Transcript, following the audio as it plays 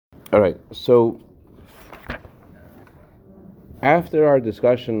All right, so after our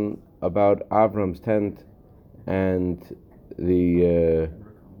discussion about Avram's tent and the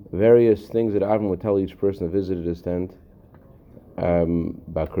various things that Avram would tell each person that visited his tent,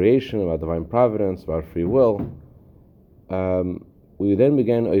 about creation, about divine providence, about free will, we then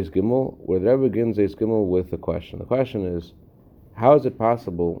began Eis Gimel, where the Rebbe begins Eis Gimel with a question. The question is, how is it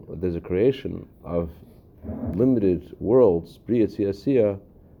possible that there's a creation of limited worlds, Bria Tziyasiyah,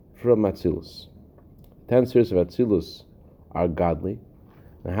 from Atzilus? 10 spheres of Atzilus are godly.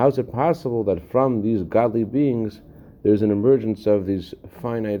 And how is it possible that from these godly beings there's an emergence of these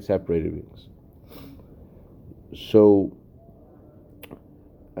finite separated beings? So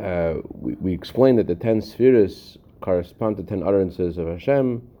we explained that the 10 spheres correspond to 10 utterances of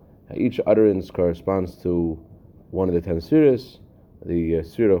Hashem. Each utterance corresponds to one of the 10 spheres. The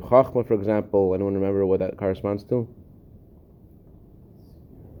sphere of Chachma, for example, anyone remember what that corresponds to?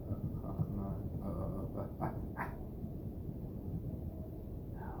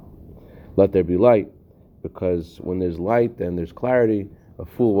 Let there be light, because when there's light then there's clarity. A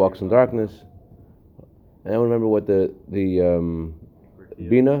fool walks in darkness. And I don't remember what the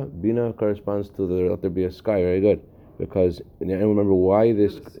Bina corresponds to the let there be a sky. Very good, because I don't remember why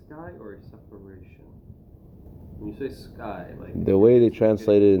this. Is it a sky or a separation? When you say sky, like the way they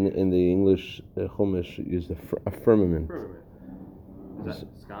translate it in the English Chumash is a firmament. Firmament. Is that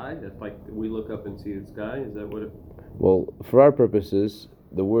sky? That's like we look up and see the sky. Is that what it? Well, for our purposes,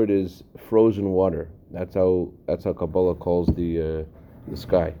 the word is frozen water. That's how Kabbalah calls the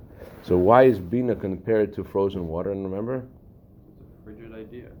sky. So why is Bina compared to frozen water? And remember, It's a frigid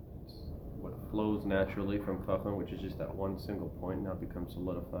idea. It's what flows naturally from Chacham, which is just that one single point, now becomes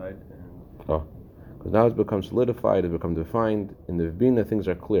solidified. because now it's become solidified, it's become defined. In the Bina, things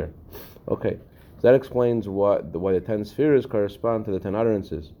are clear. Okay, so that explains why the 10 spheres correspond to the 10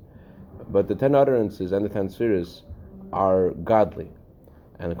 utterances. But the 10 utterances and the 10 spheres are godly.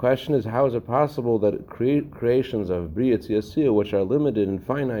 And the question is, how is it possible that creations of Bria Tziyasiyah, which are limited and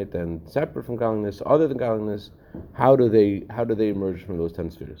finite and separate from godliness, other than godliness, how do they emerge from those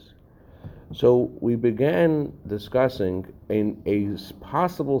 10 spheres? So we began discussing a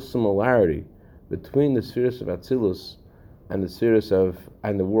possible similarity between the spheres of Atzilus and the spheres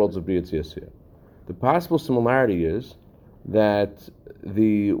and the worlds of Bria Tziyasiyah. The possible similarity is that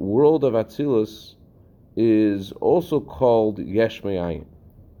the world of Atzilus is also called Yesh Me'ayin.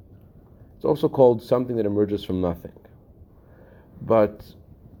 It's also called something that emerges from nothing. But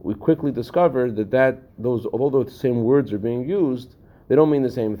we quickly discovered that although the same words are being used, they don't mean the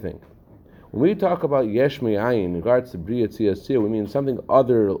same thing. When we talk about Yesh Me'ayin in regards to Bria Tziyasiyah, we mean something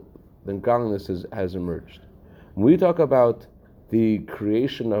other than godliness has emerged. When we talk about the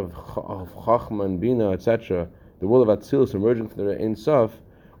creation of Chachma and Bina, etc., the world of Atzilus emerging from the Ein Sof,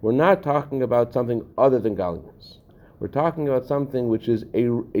 we're not talking about something other than godliness. We're talking about something which is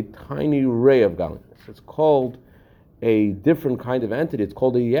a tiny ray of godliness. It's called a different kind of entity. It's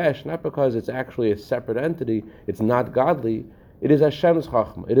called a yesh, not because it's actually a separate entity. It's not godly. It is Hashem's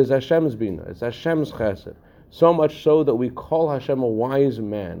chachma. It is Hashem's bina. It's Hashem's chesed. So much so that we call Hashem a wise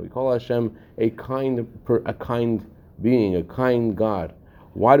man. We call Hashem a kind being, a kind God.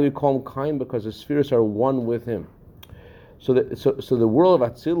 Why do we call him kind? Because the spheres are one with him. So the world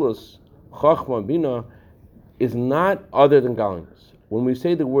of Atzilus, Chachma, Bina, is not other than godliness. When we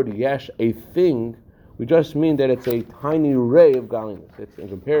say the word yesh, a thing, we just mean that it's a tiny ray of godliness. It's in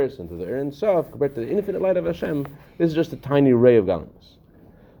comparison to the Ein Sof, compared to the infinite light of Hashem, this is just a tiny ray of godliness.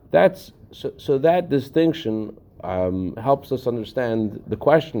 So that distinction helps us understand the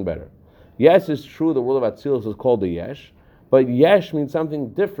question better. Yes, it's true the world of Atzilus is called the yesh, but yesh means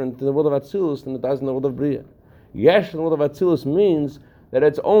something different in the world of Atzilus than it does in the world of Bria. Yesh in the world of Atzilus means that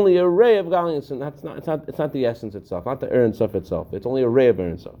it's only a ray of godliness, and it's not the essence itself, not the Ein Sof itself. It's only a ray of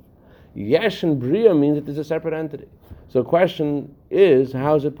Ein Sof. Yesh and Bria means that there's a separate entity. So the question is,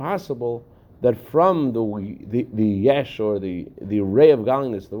 how is it possible that from the Yesh or the ray of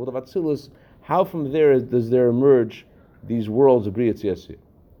godliness, the world of Atzilus, how from there does there emerge these worlds of Bria Tziyasiyah?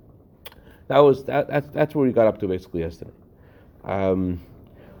 That's where we got up to basically yesterday.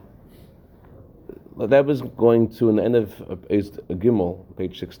 That was going to, in the end of Gimel,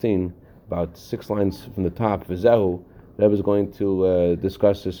 page 16, about 6 lines from the top, Vizehu, that was going to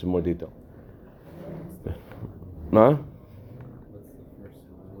discuss this in more detail. Huh?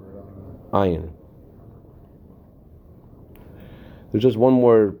 Ayin. There's just one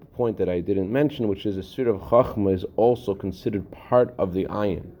more point that I didn't mention, which is the sphere of Chachma is also considered part of the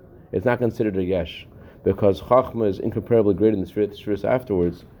Ayin. It's not considered a Yesh, because Chachma is incomparably greater than the spheres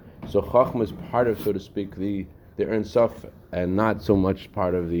afterwards. So Chachma is part of, so to speak, the the Ein Sof and not so much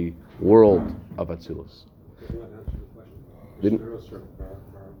part of the world of Atzilus. Did not answer the question. The Didn't- spirits are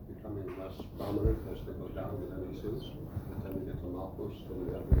becoming less prominent as they go down with any sins. But then we get to Malchus, so we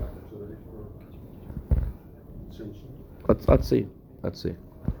have the opportunity for sins. Let's see.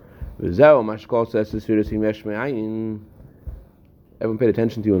 V'zeu mashkol says Sfiras im yesh me'ayin. Everyone paid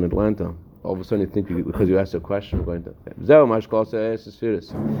attention to you in Atlanta. All of a sudden you think because you asked a question, we're going to. V'zeu mashkol says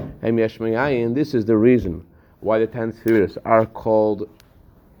Sfiras im yesh me'ayin. This is the reason why the 10 Sfiras are called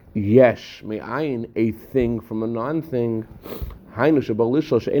yesh me'ayin, a thing from a non-thing. Hainu shebal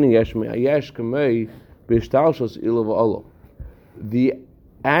lishol she'eni yesh me'ayesh kamei b'ishtalshos ilu v'olo. The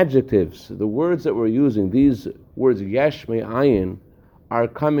adjectives, the words that we're using, these words yesh me'ayin, are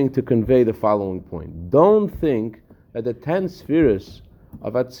coming to convey the following point. Don't think that the 10 spheres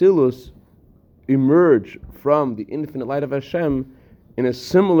of Atzilus emerge from the infinite light of Hashem in a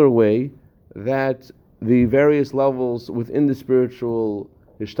similar way that the various levels within the spiritual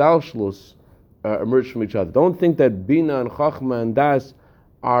Hishtalshlus emerge from each other. Don't think that Bina and Chachma and Das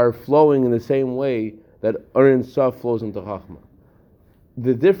are flowing in the same way that Ein Sof flows into Chachma.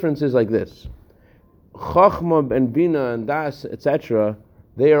 The difference is like this. Chachma and Bina and Das, etc.,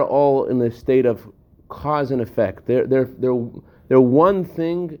 they are all in a state of cause and effect. They're one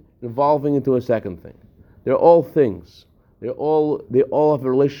thing evolving into a second thing. They're all things. They all have a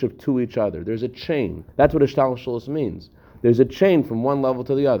relationship to each other. There's a chain. That's what Ishtalshalus means. There's a chain from one level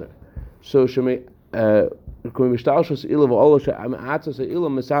to the other. So the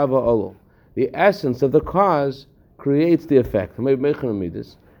essence of the cause creates the effect. For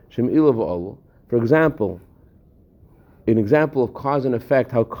example, an example of cause and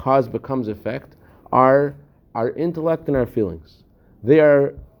effect, how cause becomes effect, are our intellect and our feelings.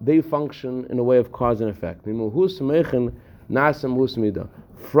 They function in a way of cause and effect.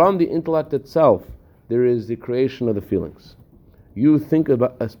 From the intellect itself, there is the creation of the feelings. You think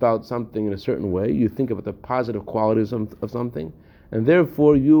about something in a certain way, you think about the positive qualities of something, and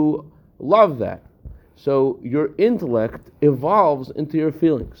therefore you love that. So your intellect evolves into your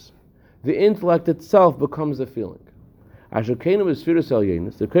feelings. The intellect itself becomes the feeling. So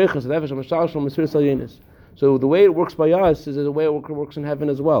the way it works by us is the way it works in heaven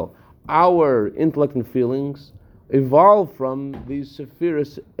as well. Our intellect and feelings evolve from these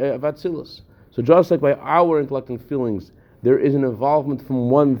Sephiros of Atzilus. So just like by our intellect and feelings, there is an involvement from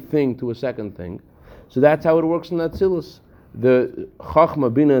one thing to a second thing. So that's how it works in Atzilus. The Chachma,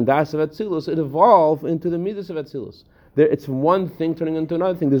 Bina, and Das of Atzilus, it evolved into the Midas of Atzilus. It's from one thing turning into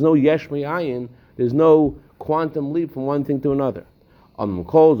another thing. There's no yesh me'ayin. There's no quantum leap from one thing to another.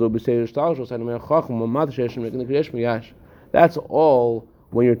 That's all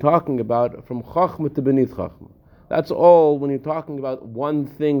when you're talking about from Chachma to beneath Chachma. That's all when you're talking about one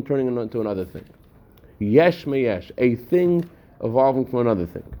thing turning into another thing. Yesh me'yesh, a thing evolving from another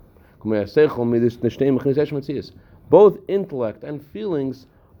thing. Both intellect and feelings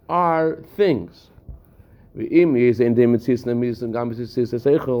are things.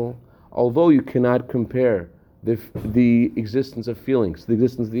 Although you cannot compare the existence of feelings, the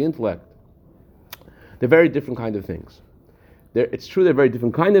existence of the intellect, they're very different kind of things. It's true they're very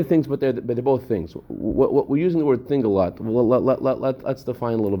different kind of things, but they're both things. We're using the word thing a lot. Let's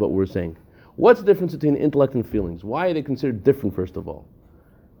define a little bit what we're saying. What's the difference between intellect and feelings? Why are they considered different, first of all?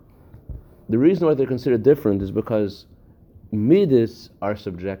 The reason why they're considered different is because midas are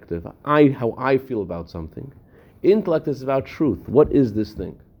subjective. How I feel about something. Intellect is about truth. What is this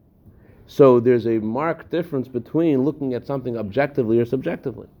thing? So there's a marked difference between looking at something objectively or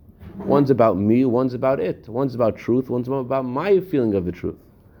subjectively. One's about me, one's about it. One's about truth, one's about my feeling of the truth.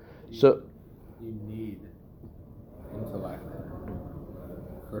 So you need intellect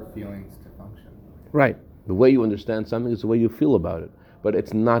for feelings to function. Right. The way you understand something is the way you feel about it. But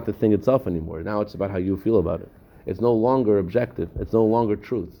it's not the thing itself anymore. Now it's about how you feel about it. It's no longer objective. It's no longer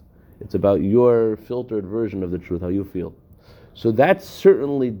truth. It's about your filtered version of the truth, how you feel. So that's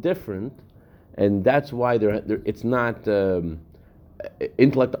certainly different, and that's why it's not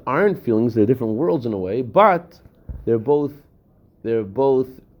intellect aren't feelings. They're different worlds in a way, but they're both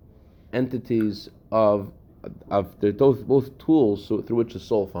entities they're both tools through which the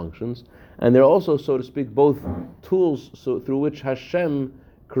soul functions, and they're also, so to speak, both tools through which Hashem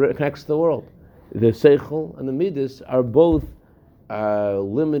connects the world. The Seichel and the Midas are both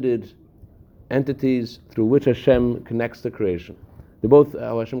limited entities through which Hashem connects the creation. They're both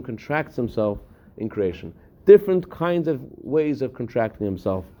how Hashem contracts himself in creation. Different kinds of ways of contracting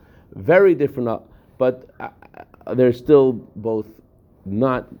himself. Very different, but they're still both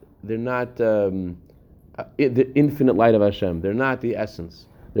not, they're not the infinite light of Hashem. They're not the essence.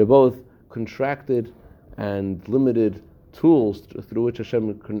 They're both contracted and limited tools through which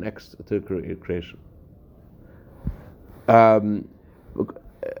Hashem connects to creation.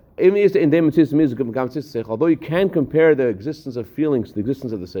 Although you can compare the existence of feelings to the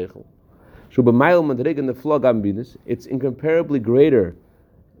existence of the seichel, it's incomparably greater.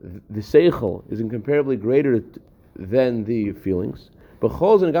 The seichel is incomparably greater than the feelings.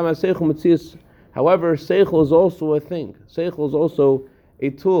 However, seichel is also a thing. Seichel is also a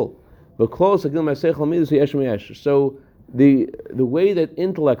tool. So the way that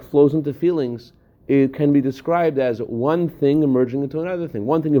intellect flows into feelings, it can be described as one thing emerging into another thing,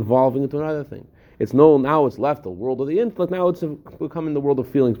 one thing evolving into another thing. It's now it's left the world of the intellect. Now it's become in the world of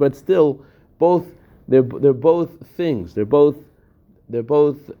feelings, but still both they're both things. They're both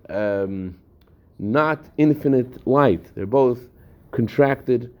not infinite light. They're both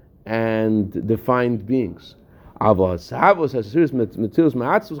contracted and defined beings. That's within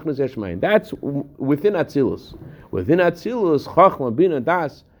Atzilus. Within Atzilus, Chachma, Bina,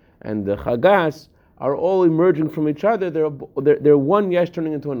 Das, and the Chagas are all emerging from each other. They're one yesh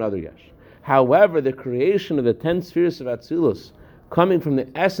turning into another yesh. However, the creation of the 10 spheres of Atzilus, coming from the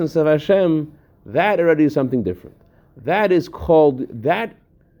essence of Hashem, that already is something different. That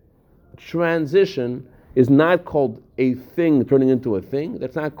transition is not called a thing turning into a thing.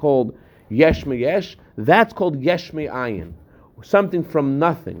 That's not called yesh me yesh. That's called yesh me ayin, something from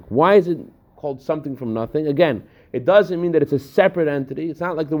nothing. Why is it called something from nothing? Again, it doesn't mean that it's a separate entity. It's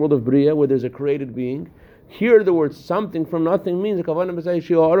not like the world of Bria where there's a created being. Here, the word something from nothing means when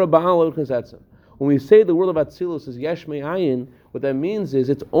we say the world of Atzilus is yesh me ayin, what that means is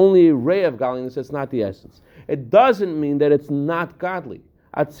it's only a ray of godliness. It's not the essence. It doesn't mean that it's not godly.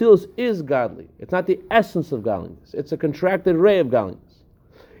 Atzilus is godly. It's not the essence of godliness. It's a contracted ray of godliness.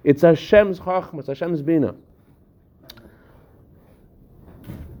 It's Hashem's chachma. It's Hashem's bina.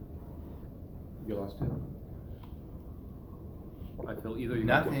 You lost it. I feel either you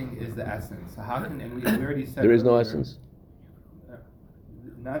Nothing is the essence. So how can, and we already said There is no earlier, essence.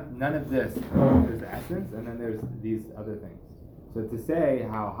 None of this. There's the essence, and then there's these other things. So to say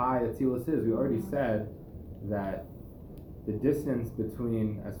how high Atzilus is, we already said that the distance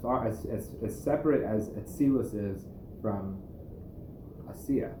between, as far as separate as Atzilus is from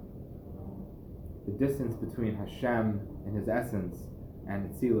Asiya, the distance between Hashem and His essence and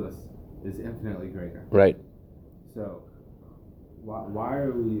Atzilus is infinitely greater. Right. So why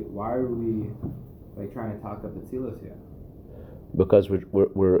are we like trying to talk up Atzilus here? Because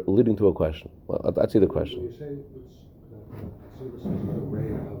we're leading to a question. Well, let's see the question. When you say Atzilus is the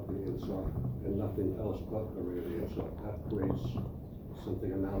ray of the Ein Sof and nothing else but the ray of the Ein Sof, that creates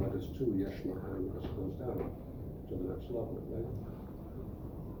something analogous to yesh ma'ayin as it goes down to the next level, right?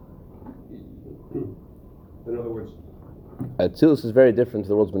 In other words, Atzilus is very different to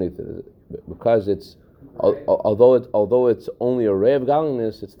the worlds beneath it because it's although it's only a ray of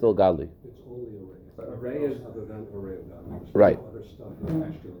godliness, it's still godly. it's only a ray. But a ray is other than a ray of godliness. Right. No other stuff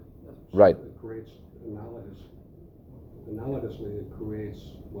attached to it. So Right. It creates analogously, it creates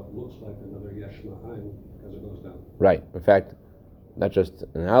what looks like another yesh ma'ayin as it goes down. Right. In fact, not just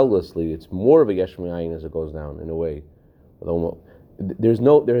analogously, it's more of a yesh me'ayin as it goes down in a way. Although there is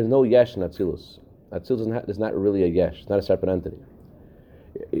no yesh in Atzilus. Atzilus is not really a yesh. It's not a separate entity.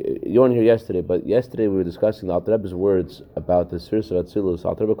 You weren't here yesterday, but yesterday we were discussing the Alter Rebbe's words about the spheres of Atzilus.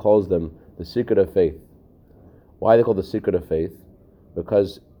 Alter Rebbe calls them the secret of faith. Why are they called the secret of faith?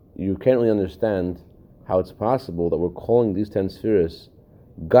 Because you can't really understand how it's possible that we're calling these 10 spheres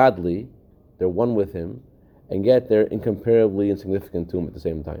godly, they're one with Him, and yet they're incomparably insignificant to Him at the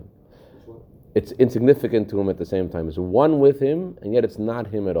same time. It's insignificant to Him at the same time. It's one with Him, and yet it's not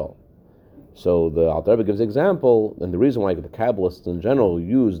Him at all. So the Alter Rebbe gives an example, and the reason why the Kabbalists in general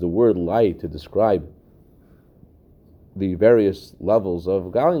use the word light to describe the various levels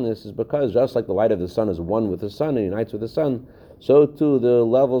of godliness is because just like the light of the sun is one with the sun and unites with the sun, so too the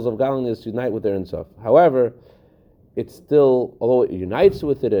levels of godliness unite with their Ein Sof. However, it's still, although it unites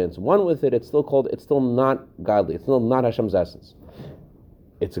with it and it's one with it, it's still not godly. It's still not Hashem's essence.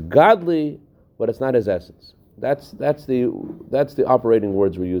 It's godly, but it's not His essence. That's the operating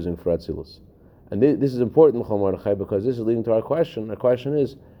words we're using for Atzilus. And this is important, because this is leading to our question. Our question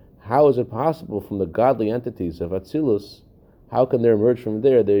is, how is it possible from the godly entities of Atzilus, how can there emerge from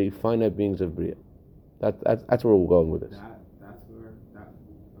there the finite beings of Bria? That's where we're going with this. Okay.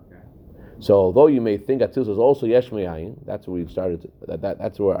 So although you may think Atzilus is also yesh me'ayin, that's where we've started.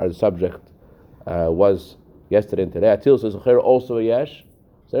 That's where our subject was yesterday and today. Atzilus is also a yesh.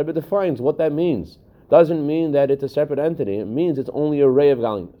 So everybody defines what that means. Doesn't mean that it's a separate entity. It means it's only a ray of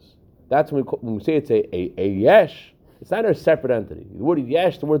godliness. That's when we say it's a yesh. It's not a separate entity. The word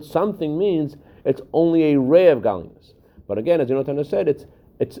yesh, the word something means it's only a ray of godliness. But again, as Jonathan said,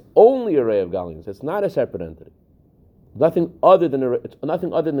 it's only a ray of godliness. It's not a separate entity. Nothing other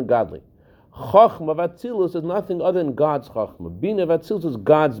than godly. Chachma v'atzilus is nothing other than God's chachma. Bina v'atzilus is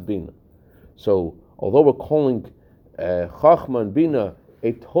God's bina. So, although we're calling chachma and bina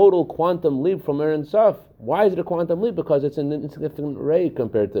a total quantum leap from Ein Sof, why is it a quantum leap? Because it's an insignificant ray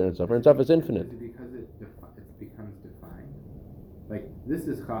compared to Ein Sof. Ein Sof is infinite. Is it because it becomes defined? Like, this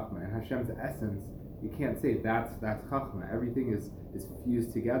is chachma, and Hashem's essence, you can't say that's chachma. Everything is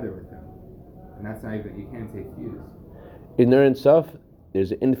fused together with Him. And that's not even, you can't say fused. In Ein Sof,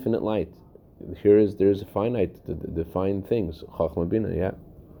 there's infinite light. There's a finite, the defined things. Chachma bina, yeah.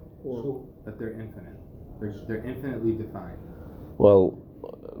 But they're infinite. They're infinitely defined. Well,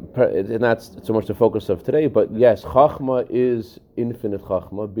 and that's so much the focus of today, but yes, Chachma is infinite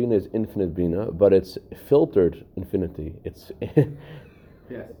Chachma, Bina is infinite Bina, but it's filtered infinity. It's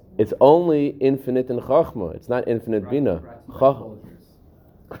Yes. It's only infinite in Chachma, it's not infinite Bina.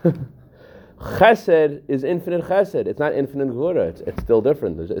 Chesed is infinite Chesed, it's not infinite Gvura, it's still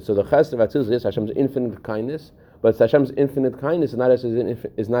different. So the Chesed of Atzilus is Hashem's infinite kindness, but Hashem's infinite kindness is not as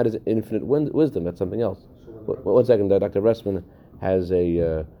infinite wisdom, that's something else. One second, Dr. Ressman has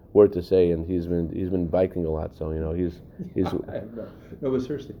a word to say, and he's been biking a lot, so he's. No, but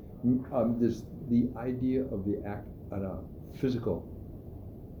seriously, there's the idea of the act on a physical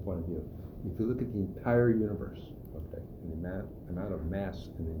point of view. If you look at the entire universe, okay, and the amount of mass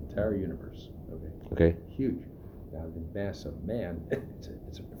in the entire universe, okay, huge. Now the mass of man,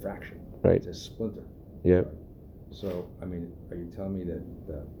 it's a fraction, right? It's a splinter. Yeah. Right? So, I mean, are you telling me that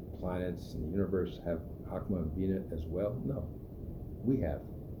the planets in the universe have Chachma and Bina as well? No. We have.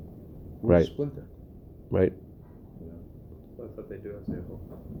 We're Right. a splinter. Right. That's what they do as a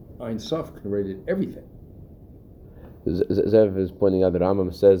Ein Sof created everything. Zev is pointing out that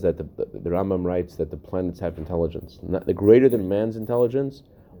Rambam says that the Rambam writes that the planets have intelligence, not the greater than man's intelligence,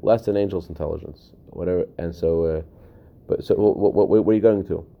 less than angels' intelligence, whatever. And so, what are you going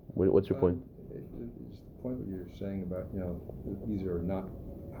to? What's your point? It's the point what you're saying about these are not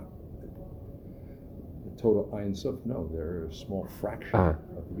the total Ein Sof. No, they're a small fraction of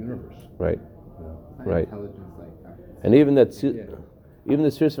the universe. Right. Right. Intelligence like that. And even that. Even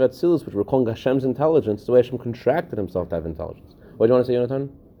the spheres of Atzilus, which we're calling Hashem's intelligence, the way Hashem contracted Himself to have intelligence. What do you want to say, Jonathan?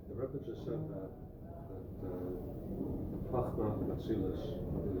 The Rebbe just said that Chachma and Atzilus is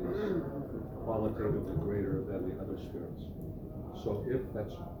qualitatively greater than the other spirits. So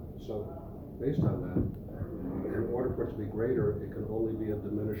based on that, in order for it to be greater, it can only be a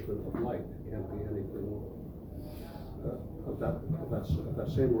diminishment of light. It can't be anything of that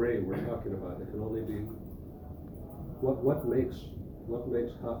same ray we're talking about. It can only be what makes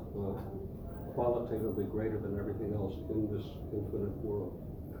Chachma qualitatively greater than everything else in this infinite world.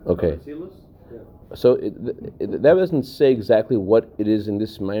 Okay. Yeah. So that doesn't say exactly what it is in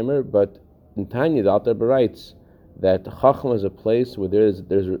this Maimer, but in Tanya, the Alter Rebbe writes that Chachma is a place where there's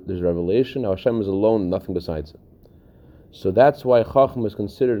revelation. Now Hashem is alone, nothing besides it. So that's why Chachma is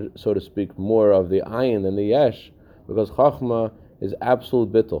considered, so to speak, more of the Ayin than the Yesh, because Chachma is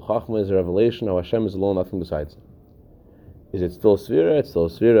absolute bittul. Chachma is a revelation. Now Hashem is alone, nothing besides it. Is it still Sphira? It's still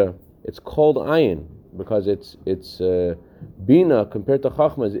Sphira. It's called Ayin because it's Bina compared to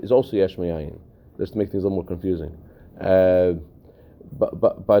Chachma is also Yesh Me'ayin, just to make things a little more confusing. But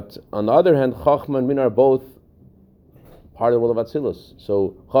on the other hand, Chachma and Bina are both part of the world of Atzilus.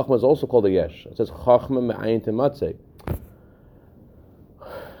 So Chachma is also called a Yesh. It says Chachma Me'ayin Tematzeh.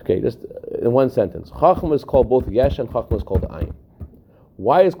 Okay, just in one sentence. Chachma is called both Yesh and Chachma is called Ayin.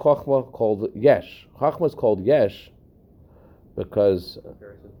 Why is Chachma called Yesh? Chachma is called Yesh because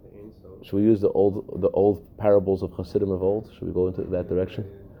should we use the old parables of Hasidim of old? Should we go into that direction?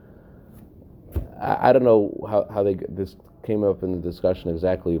 I don't know how this came up in the discussion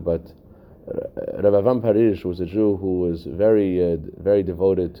exactly, but Rabbi Avraham Parish was a Jew who was very very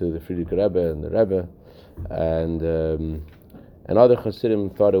devoted to the Frierdiker Rebbe and the Rebbe, and other Hasidim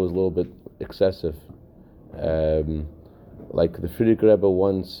thought it was a little bit excessive. Like the Frierdiker Rebbe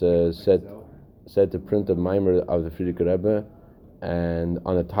once said to print a mimer of the Frierdiker Rebbe, and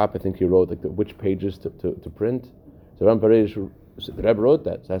on the top I think he wrote which pages to print. So Ram Parish, the Rebbe wrote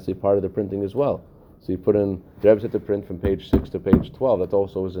that, so that's part of the printing as well. So he put in, the Rebbe said to print from page 6 to page 12. That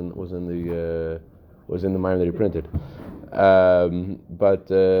also was in the mimer that he printed. But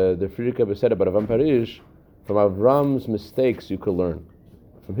the Frierdiker Rebbe said about Ram Parish, from Avram's mistakes you could learn.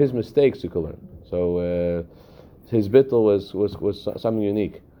 From his mistakes you could learn. So his bittul was something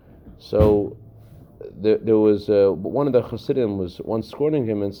unique. So there was one of the Chassidim was once scorning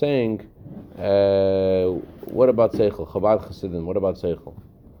him and saying, "What about Seichel? Chabad Chassidim. What about Seichel?"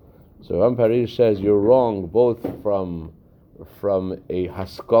 So Ram Parish says you're wrong both from a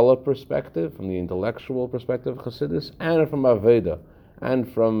Haskalah perspective, from the intellectual perspective of Chassidus, and from Aveda,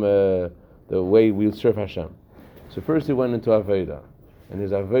 and from the way we serve Hashem. So first he went into Aveda, and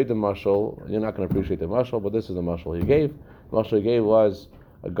his Aveda mashal, you're not going to appreciate the mashal, but this is the mashal he gave. The mashal he gave was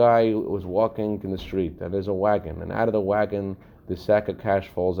a guy was walking in the street, and there's a wagon, and out of the wagon, the sack of cash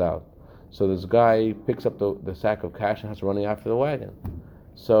falls out. So this guy picks up the sack of cash and has to run after the wagon.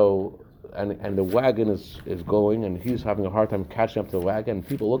 So, and the wagon is going, and he's having a hard time catching up to the wagon, and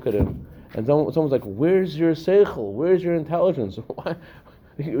people look at him, and someone's like, where's your seichel? Where's your intelligence? Why?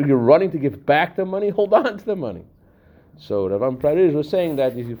 You're running to give back the money? Hold on to the money. So Rav Parish was saying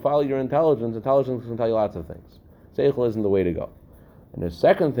that if you follow your intelligence can tell you lots of things. Seichel isn't the way to go. And the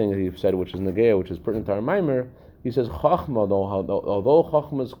second thing that he said, which is Negea, which is pertinent to our Maimer, he says Chachma, although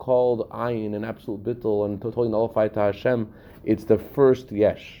Chachma is called Ayin and absolute bittul and totally nullified to Hashem, it's the first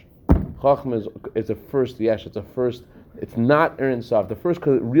yesh. Chachma is the first yesh. It's not Ein Sof. The first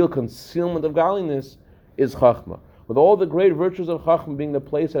real concealment of godliness is Chachma. With all the great virtues of Chachma being the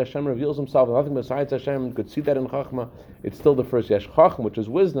place that Hashem reveals Himself, and nothing besides Hashem, you could see that in Chachma. It's still the first yesh. Chachma, which is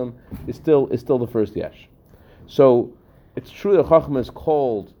wisdom, is still the first yesh. So it's true that Chachma is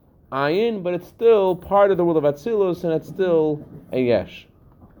called Ayin, but it's still part of the world of Atzilus, and it's still a yesh.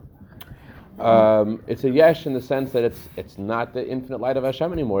 It's a yesh in the sense that it's not the infinite light of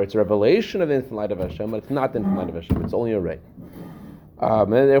Hashem anymore. It's a revelation of the infinite light of Hashem, but it's not the infinite light of Hashem. It's only a ray.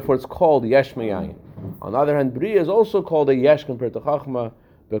 And therefore it's called yesh me'ayin. On the other hand, Bria is also called a yesh compared to Chachma,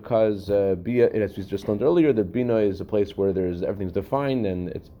 because Bia, as we just learned earlier, that Bina is a place where everything's defined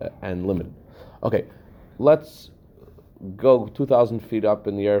and limited. Okay, let's go 2,000 feet up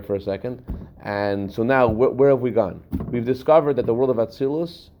in the air for a second. And so now, where have we gone? We've discovered that the world of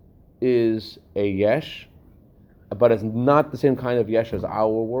Atzilus is a yesh, but it's not the same kind of yesh as our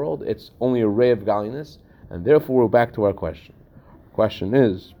world. It's only a ray of godliness, and therefore we're back to our question. Question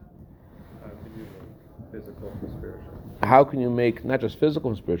is, physical and spiritual. How can you make not just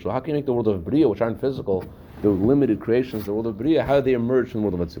physical and spiritual? How can you make the world of Bria, which aren't physical, the limited creations, the world of Bria, how do they emerge from the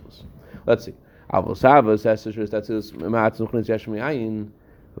world of Atzilus? Let's see. When we say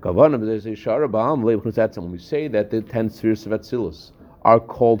that the 10 spheres of Atzilus are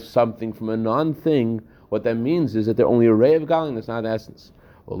called something from a non-thing, what that means is that they're only a ray of godliness, not essence.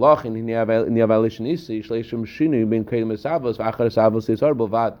 Why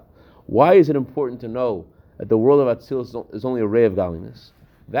is it important to know that the world of Atzilus is only a ray of godliness?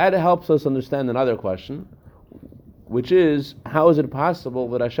 That helps us understand another question, which is, how is it possible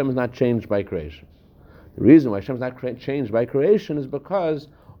that Hashem is not changed by creation? The reason why Hashem is not changed by creation is because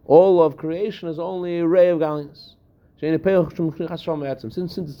all of creation is only a ray of godliness. Since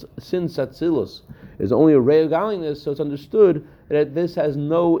Atzilus is only a ray of godliness, so it's understood that this has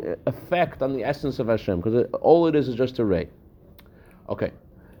no effect on the essence of Hashem, because all it is just a ray. Okay,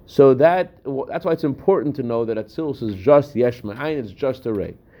 so that's why it's important to know that Atzilus is just yesh ma'ayin, it's just a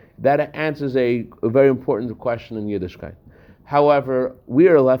ray. That answers a very important question in Yiddishkeit. However, we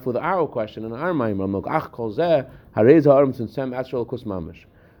are left with our question in our mind.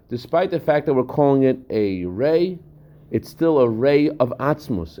 Despite the fact that we're calling it a ray, it's still a ray of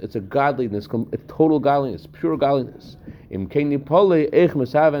atzmus. It's a godliness, a total godliness, pure godliness.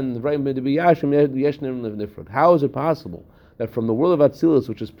 How is it possible that from the world of Atzilus,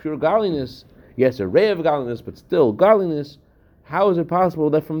 which is pure godliness, yes, a ray of godliness, but still godliness, how is it possible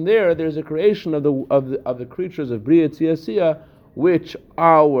that from there's a creation of the creatures of Bria Tziyasiyah, which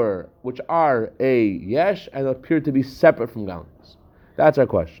are a yesh and appear to be separate from godliness? That's our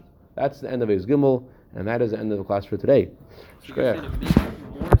question. That's the end of Eis Gimel, and that is the end of the class for today. So you're saying it makes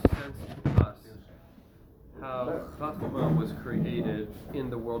more sense to us how Chachma was created in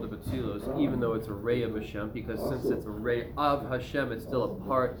the world of Atzilus, even though it's a ray of Hashem, because since it's a ray of Hashem, it's still a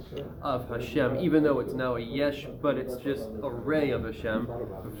part of Hashem, even though it's now a yesh, but it's just a ray of Hashem,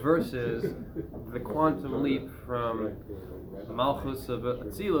 versus the quantum leap from Malchus of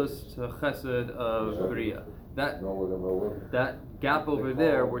Atzilus to Chesed of Bria. That gap over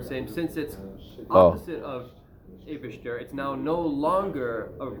there, we're saying, since it's opposite of Eibishter, it's now no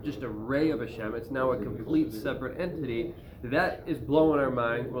longer just a ray of Hashem, it's now a complete separate entity. That is blowing our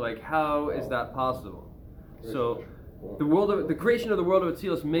mind. We're like, how is that possible? So the creation of the world of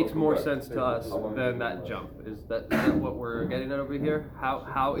Atzilus makes more sense to us than that jump. Is that what we're getting at over here?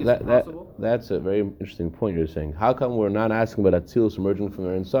 How is it possible? That's a very interesting point you're saying. How come we're not asking about Atzilus emerging from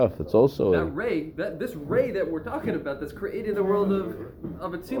Ein Sof? It's also this ray that we're talking about that's creating the world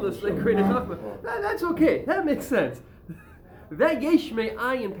of Atzilus, that created Chachma. That's okay. That makes sense. That yesh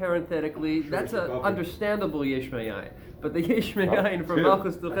me'ayin, parenthetically, that's an understandable yesh me'ayin. But the Yesh Me'ayin from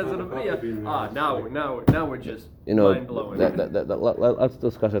Malchus to Chesed Abriya, now we're just mind blowing. Let's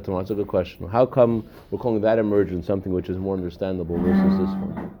discuss that tomorrow. That's a good question. How come we're calling that emergence something which is more understandable versus this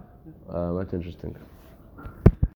one? That's interesting.